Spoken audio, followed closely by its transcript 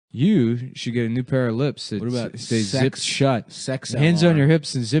You should get a new pair of lips that What about stay sex- zipped shut. Sex Hands alarm. on your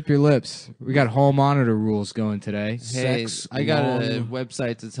hips and zip your lips. We got hall monitor rules going today. Hey, Sex I got a long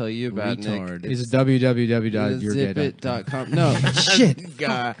website to tell you about, retard. Nick. It's www.yourgay.com. Zipit.com. No, Shit.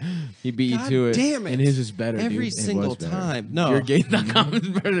 God, He beat God you to it. damn it. And his is better, every dude. single better. time. No, Yourgay.com is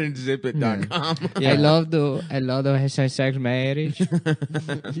better than zipit.com. Yeah. I love to have same-sex marriage.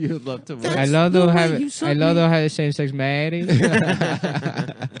 you would love to work. I love to have same-sex marriage.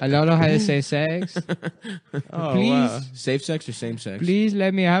 I love to have same sex. Oh, Please. wow. Safe sex or same sex? Please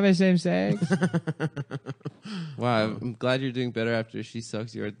let me have a same sex. Wow, I'm glad you're doing better after she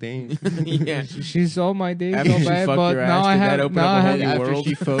sucks your thing. Yeah. She saw my dick After so she bad, fucked but your now ass, I did that have open now up I a have whole new After world?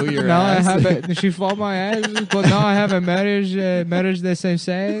 she faux your now I ass. have a, she fought my ass, but now I have a marriage the same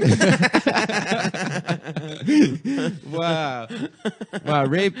sex. Wow. Wow,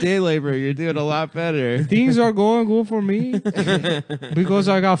 rape day labor, you're doing a lot better. Things are going good for me because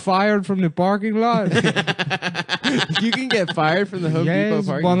I got fired from the parking lot. You can get fired from the Home Depot Yes,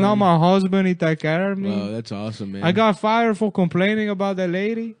 parking but now lot. my husband he take care of me. Oh, that's awesome, man. I got fired for complaining about the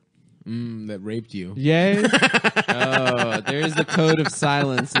lady. that raped you. Yes. Oh, there is a code of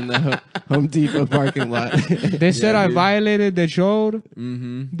silence in the Home Depot parking lot. They said I dude. violated the code.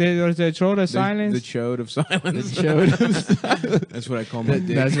 Mm-hmm. There's the code of silence. The chode of silence. Chode That's what I call my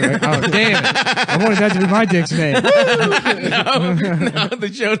dick. That's right. Oh, damn it. I wanted that to be my dick's name. no, the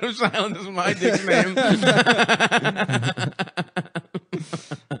chode of silence is my dick's name.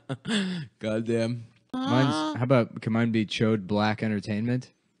 Goddamn. Mine's, how about, can mine be Chode Black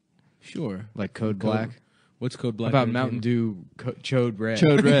Entertainment? Sure. Like Code Black? What's Code Black? How about Mountain Dew Chode Red?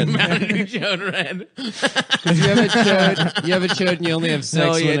 Chode red. Mountain Dew Chode Red. You have a chode and you only have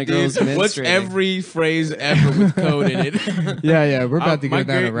sex when a girl's menstruating. What's every phrase ever with code in it? Yeah, we're about to my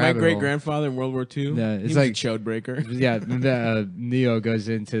go down a rabbit My great hole. grandfather in World War II. Yeah, he it's was like- a chode breaker. Yeah, Neo goes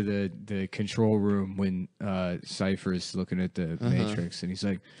into the control room when Cypher is looking at the Matrix, and he's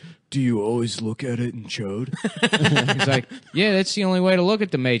like, "Do you always look at it in chode?" He's like, "Yeah, that's the only way to look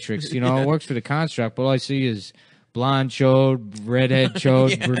at the Matrix. You know, it works for the construct, but all I see is blonde chode, redhead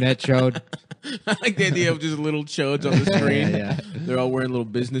chode, brunette chode." I like the idea of just little chodes on the screen. Yeah. They're all wearing little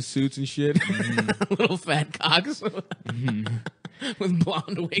business suits and shit. Little fat cocks with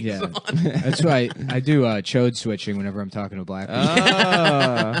blonde wigs Yeah, on. that's why I do chode switching whenever I'm talking to black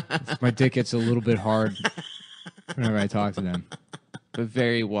people. My dick gets a little bit hard whenever I talk to them. But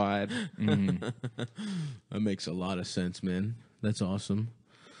very wide. That makes a lot of sense, man. That's awesome.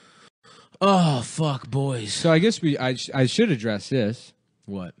 Oh, fuck, boys. So I guess I should address this.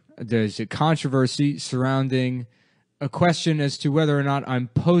 What? There's a controversy surrounding a question as to whether or not I'm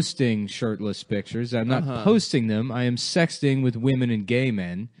posting shirtless pictures. I'm not posting them. I am sexting with women and gay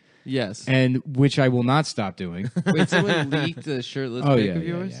men, Yes. and which I will not stop doing. Wait, someone leaked a shirtless Oh, pic yeah, of yeah,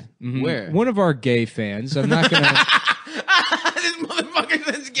 yours? yeah. Mhm. Where? One of our gay fans. I'm not going to... This motherfucker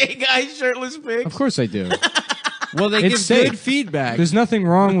sends gay guy shirtless pics. Of course I do. Well, they It's give safe. good feedback. There's nothing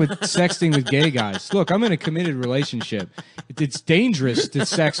wrong with sexting with gay guys. Look, I'm in a committed relationship. It's dangerous to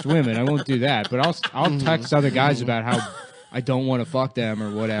sext women. I won't do that, but I'll text other guys about how I don't want to fuck them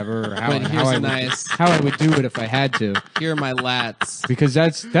or whatever, or how, But how, here's how I would do it if I had to, Here are my lats. because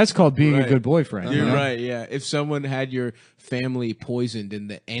that's called being a Right. good boyfriend. You're you know? right, yeah. If someone had your family poisoned and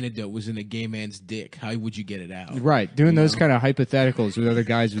the antidote was in a gay man's dick, how would you get it out? Right, doing those kind of hypotheticals with other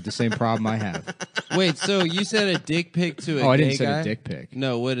guys with the same problem I have. Wait, so you said a dick pic to a Oh, I gay didn't send guy? a dick pic.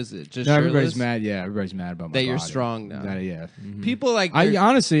 No, what is it? Just No, shirtless? everybody's mad. Yeah, everybody's mad about my That you're body. strong now. Yeah. People like I their-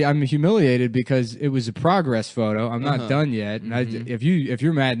 honestly, I'm humiliated because it was a progress photo. I'm not done yet, and if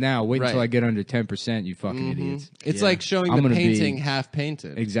you're mad now, wait until Right. I get under 10%. You fucking idiots. It's Yeah. like showing I'm the gonna painting be- half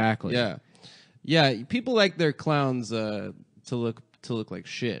painted. Exactly. Yeah. Yeah, people like their clowns to look like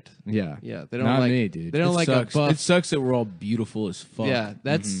shit. Yeah. Yeah, they don't Not like me, dude. They don't It like sucks. a buff. It sucks that we're all beautiful as fuck. Yeah,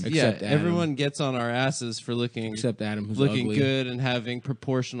 that's Except Adam. everyone gets on our asses for looking Except Adam, who's looking ugly. good and having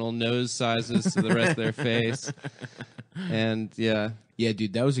proportional nose sizes to the rest of their face. And yeah. Yeah,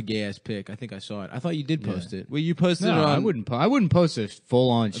 dude, that was a gay ass pic. I think I saw it. I thought you did post it. Well, you posted No, it on I wouldn't. I wouldn't post a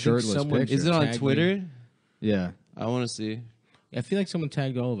full on shirtless someone- picture. Is it on Tag me. Twitter? Yeah. I want to see. I feel like someone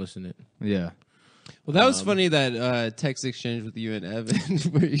tagged all of us in it. Yeah. Well, that was funny that text exchange with you and Evan,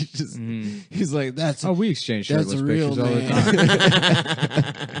 where you just he's like, "That's Oh, we exchange that's shirtless a real pictures all the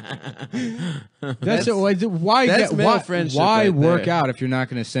man." time. That's why. that's male why friendship why right work there. out if you're not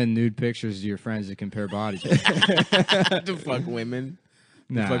going to send nude pictures to your friends to compare bodies? To fuck women.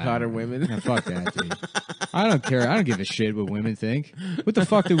 Nah, fuck hotter women. Nah, fuck that, dude. I don't care. I don't give a shit what women think. What the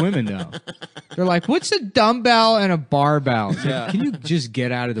fuck do women know? They're like, what's a dumbbell and a barbell? It's like, Yeah. can you just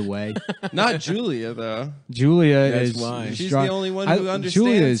get out of the way? Not Julia though. Julia That's is why. She's strong. the only one who understands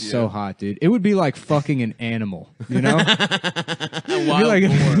Julia is you. so hot, dude. It would be like fucking an animal, you know? A It'd wild be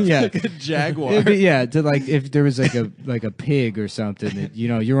like, boar. yeah. Like a jaguar. It'd be, yeah, to like if there was like a pig or something that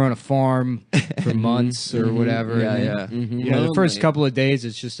you're on a farm for months or whatever. Yeah, and then, yeah. You know, the first Lonely. couple of days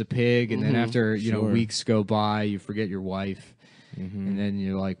it's just a pig, and then after Sure. weeks go by, you forget your wife, and then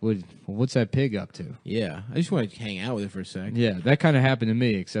you're like, what's that pig up to? Yeah, I just want to hang out with it for a sec. Yeah, that kind of happened to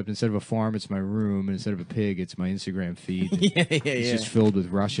me. Except instead of a farm, it's my room, and instead of a pig, it's my Instagram feed. It's just filled with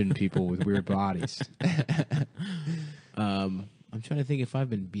Russian people with weird bodies. I'm trying to think if I've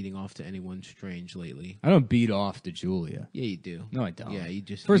been beating off to anyone strange lately. I don't beat off to Julia. Yeah, you do. No, I don't. Yeah, you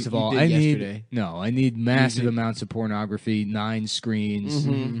just. First of you all, did I yesterday. need massive amounts of pornography, 9 screens,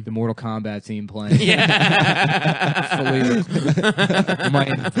 the Mortal Kombat theme playing.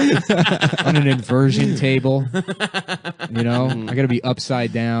 On an inversion table. I got to be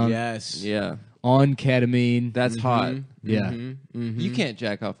upside down Yes. Yeah. on ketamine. That's hot. Yeah, You can't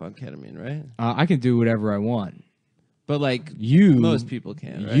jack off on ketamine, right? I can do whatever I want. But like You, most people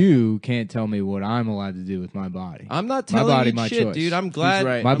can, right? you can't tell me what I'm allowed to do with my body. I'm not My telling body, you my shit, choice. dude. I'm glad.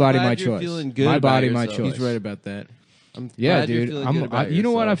 right. My I'm body, glad my you're choice. Feeling good My about body, my yourself. choice. He's right about that. I'm Yeah, glad you're dude. feeling good about You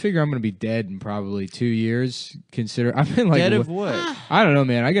know what? I yourself. figure I'm going to be dead in probably 2 years. Consider I've been like Dead of what? I don't know,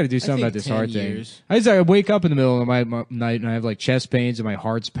 man. I got to do something think about this 10 heart years. thing. I wake up in the middle of my night and I have like chest pains and my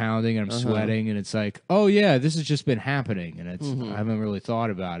heart's pounding and I'm sweating and it's like, oh yeah, this has just been happening and it's I haven't really thought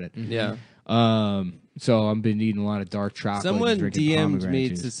about it. Yeah. So I've been eating a lot of dark chocolate. Someone and drinking DM'd pomegranate me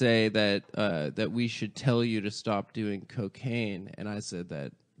juice. to say that that we should tell you to stop doing cocaine, and I said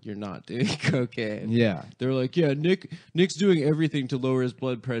that you're not doing cocaine. Yeah. They were like, yeah, Nick's doing everything to lower his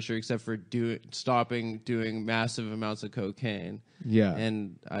blood pressure except for stopping doing massive amounts of cocaine. Yeah.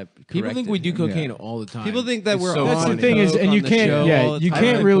 And I People think corrected we do him. cocaine all the time. People think that It's we're so on That's the funny. thing is, coke and on you the can't, show yeah, all the you time.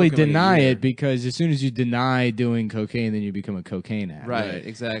 can't really Coke in like a deny year. it because as soon as you deny doing cocaine, then you become a cocaine addict. Right,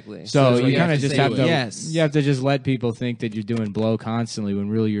 exactly. So that's why you you kind have of to just say have to, yes. you have to just let people think that you're doing blow constantly when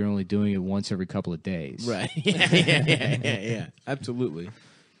really you're only doing it once every couple of days. Right. Yeah. Absolutely.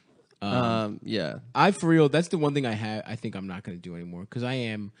 Yeah. I for real. That's the one thing I think I'm not going to do anymore because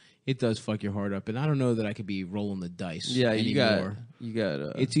it does fuck your heart up, and I don't know that I could be rolling the dice. Yeah, anymore. you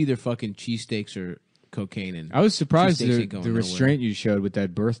got It's either fucking cheesesteaks or cocaine. And I was surprised cheesesteaks the, ain't going the nowhere. restraint you showed with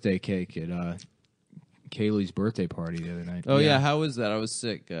that birthday cake at Kaylee's birthday party the other night. Oh yeah. Yeah. how was that? I was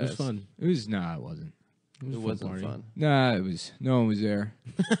sick, guys. It was fun. It was it wasn't. It wasn't fun. Nah, it was. No one was there.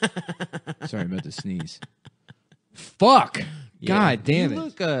 Sorry about the sneeze. Fuck. God damn You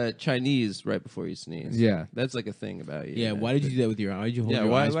it. look Chinese right before you sneeze. Yeah. That's like a thing about you. Yeah. Why did you do that with your eye? Why did you hold Yeah,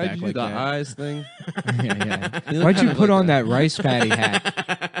 your eyes why'd back you do like the that? eyes thing? Yeah. look Why'd kind you of put like on that. that rice patty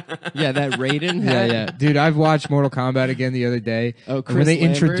hat? Yeah, that Raiden Yeah, hat. yeah. Dude, I've watched Mortal Kombat again the other day. Oh, and Chris when they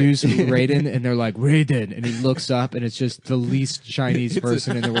Lambert? introduce Raiden and they're like, Raiden, and he looks up and it's just the least Chinese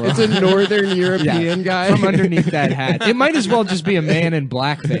person in the world. It's a Northern European guy. From underneath that hat. It might as well just be a man in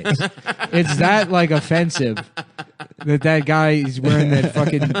blackface. It's that like offensive that guy is wearing that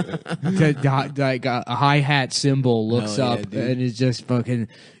fucking like a hi hat symbol looks Hell yeah, up dude. and is just fucking.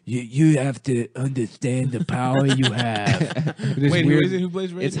 You have to understand the power you have. This Wait, weird, who is it? Who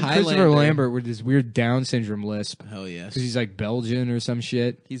plays Raiden? It's Christopher Highlander. Lambert with this weird Down syndrome lisp Hell yes. because he's like Belgian or some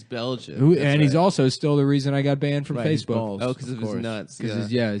shit. He's Belgian. And he's also still the reason I got banned from Right, his Facebook. balls, Oh, because of his course. nuts.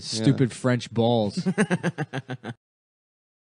 Because Yeah. his stupid French balls.